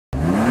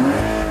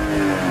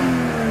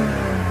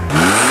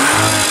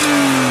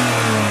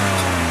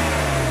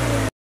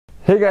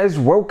Hey guys,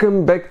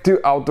 welcome back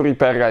to Auto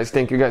Repair guys.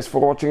 Thank you guys for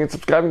watching and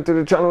subscribing to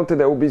the channel.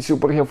 Today will be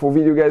super helpful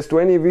video guys to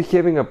any of you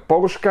having a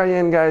Porsche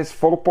Cayenne guys,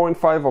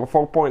 4.5 or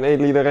 4.8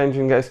 liter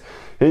engine guys,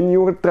 and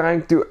you're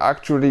trying to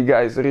actually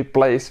guys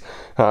replace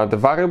the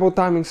variable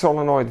timing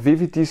solenoid,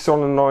 Vvt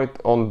solenoid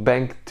on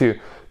bank 2.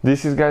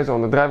 This is guys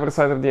on the driver's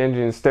side of the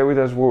engine. Stay with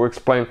us, we'll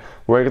explain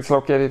where it's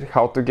located,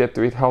 how to get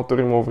to it, how to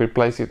remove,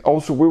 replace it.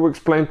 Also, we will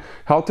explain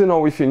how to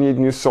know if you need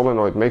new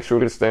solenoid. Make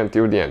sure you stay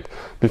until the end.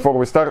 Before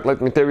we start,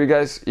 let me tell you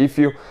guys, if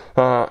you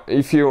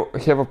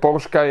have a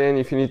Porsche Cayenne,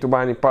 if you need to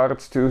buy any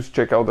parts, tools,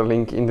 check out the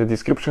link in the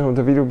description of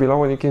the video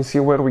below and you can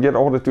see where we get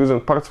all the tools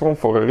and parts from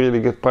for a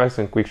really good price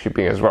and quick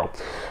shipping as well.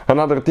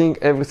 Another thing,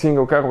 every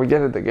single car we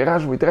get at the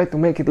garage, we try to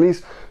make at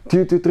least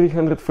 200 to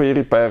 300 free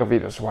repair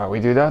videos. Why we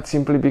do that?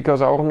 Simply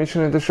because our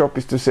mission at the shop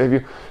is to save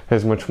you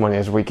as much money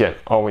as we can.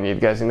 All we need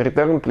guys in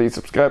return, please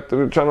subscribe to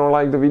the channel,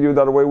 like the video,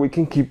 that way we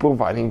can keep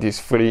providing this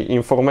free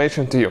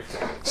information to you.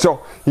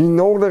 So in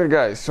order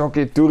guys,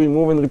 okay, to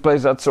remove and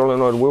replace that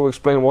solenoid, we'll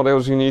explain what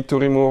else you need to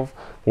remove,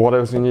 what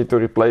else you need to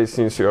replace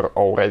since you're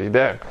already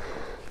there.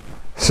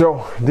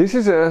 So this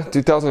is a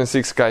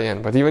 2006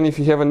 Cayenne, but even if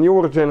you have a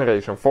newer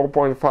generation,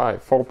 4.5,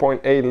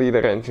 4.8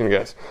 liter engine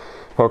guys,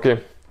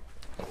 okay,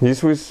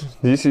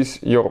 this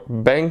is your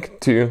bank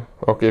 2,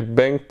 okay,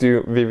 bank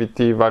 2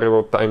 Vvt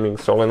variable timing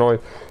solenoid.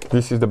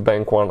 This is the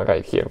bank one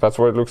right here. That's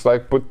what it looks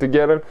like put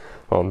together.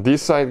 On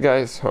this side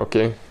guys,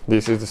 okay,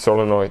 this is the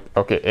solenoid,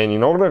 okay, and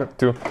in order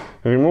to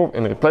remove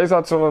and replace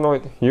that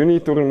solenoid, you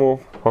need to remove,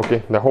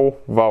 okay, the whole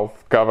valve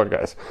cover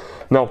guys.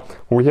 Now,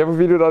 we have a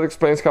video that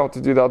explains how to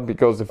do that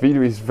because the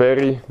video is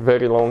very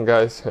long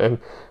guys, and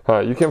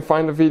you can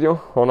find the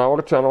video on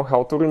our channel,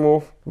 how to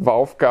remove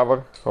valve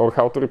cover or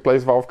how to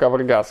replace valve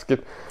cover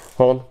gasket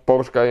on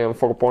Porsche Cayenne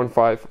 4.5,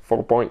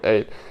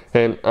 4.8,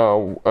 and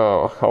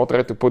I'll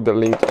try to put the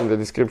link in the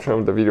description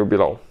of the video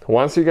below.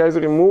 Once you guys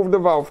remove the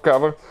valve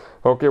cover,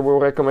 okay, we'll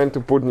recommend to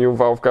put new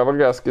valve cover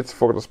gaskets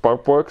for the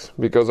spark plugs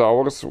because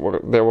ours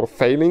were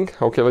failing.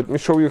 Okay, let me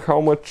show you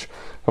how much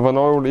of an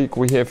oil leak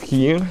we have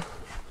here.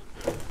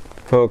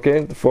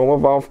 Okay, the former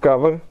valve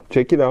cover,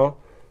 check it out.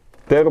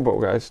 Turbo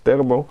guys,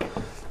 turbo.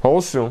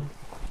 Also,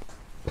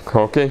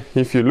 okay,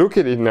 if you look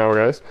at it now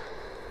guys,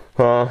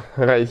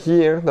 right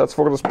here, that's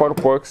for the spark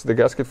plugs, the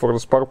gasket for the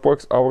spark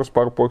plugs. Our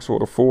spark plugs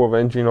were full of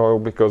engine oil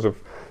because of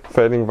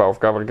failing valve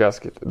cover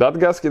gasket. That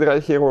gasket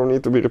right here will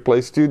need to be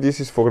replaced too. This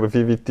is for the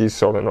Vvt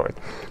solenoid.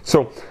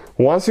 So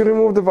once you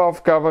remove the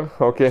valve cover,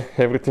 okay,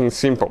 everything is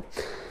simple.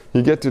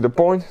 You get to the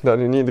point that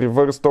you need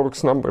reverse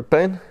Torx number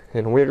 10,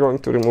 and we're going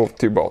to remove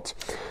 2 bolts.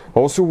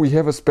 Also, we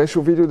have a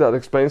special video that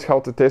explains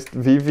how to test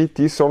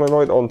Vvt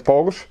solenoid on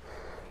Porsche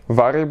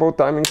variable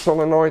timing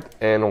solenoid,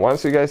 and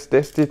once you guys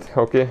test it,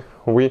 okay,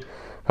 we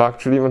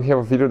actually even have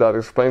a video that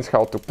explains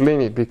how to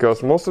clean it,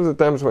 because most of the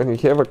times when you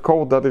have a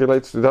code that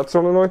relates to that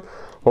solenoid,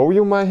 all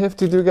you might have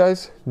to do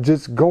guys,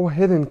 just go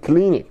ahead and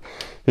clean it.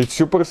 It's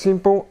super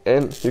simple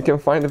and you can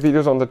find the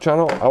videos on the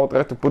channel. I'll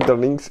try to put the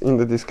links in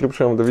the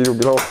description of the video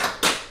below.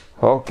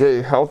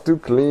 Okay, how to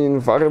clean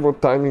variable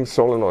timing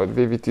solenoid,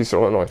 Vvt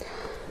solenoid.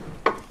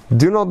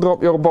 Do not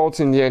drop your bolts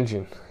in the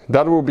engine.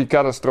 That will be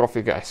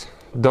catastrophic guys.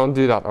 Don't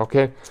do that,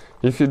 okay?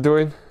 If you do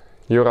it,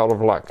 you're out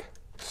of luck.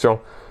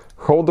 So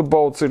hold the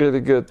bolts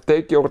really good,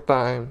 take your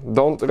time,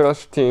 don't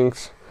rush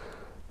things.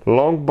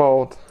 Long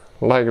bolt,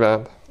 like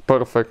that,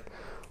 perfect.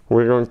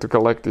 We're going to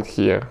collect it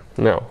here.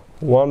 Now,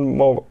 one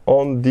more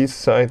on this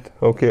side,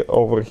 okay,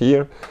 over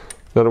here,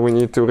 that we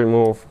need to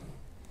remove.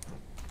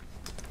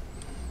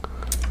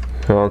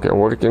 Okay,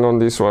 working on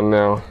this one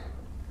now.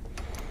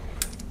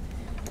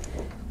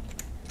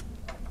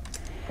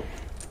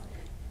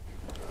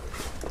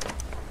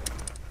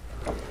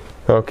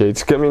 Okay,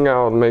 it's coming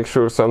out. Make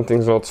sure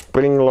something's not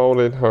spring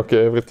loaded.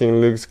 Okay,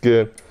 everything looks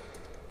good.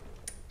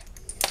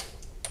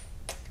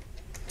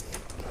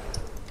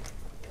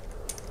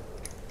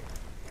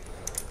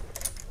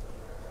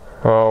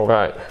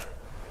 Alright,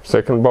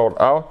 second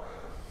bolt out.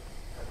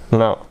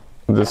 Now,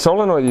 the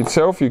solenoid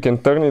itself, you can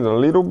turn it a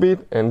little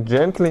bit and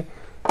gently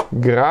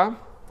grab.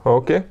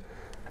 Okay,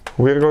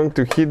 we're going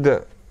to hit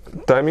the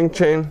timing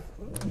chain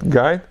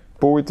guide,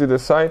 pull it to the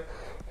side.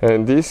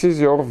 And this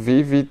is your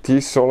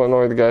Vvt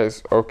solenoid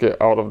guys, okay,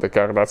 out of the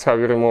car. That's how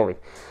you remove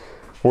it.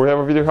 We have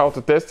a video how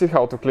to test it,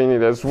 how to clean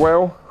it as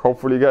well.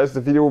 Hopefully guys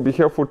the video will be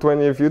helpful to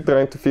any of you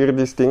trying to figure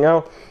this thing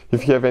out.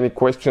 If you have any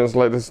questions,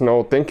 let us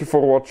know. Thank you for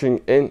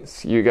watching and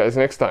see you guys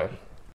next time.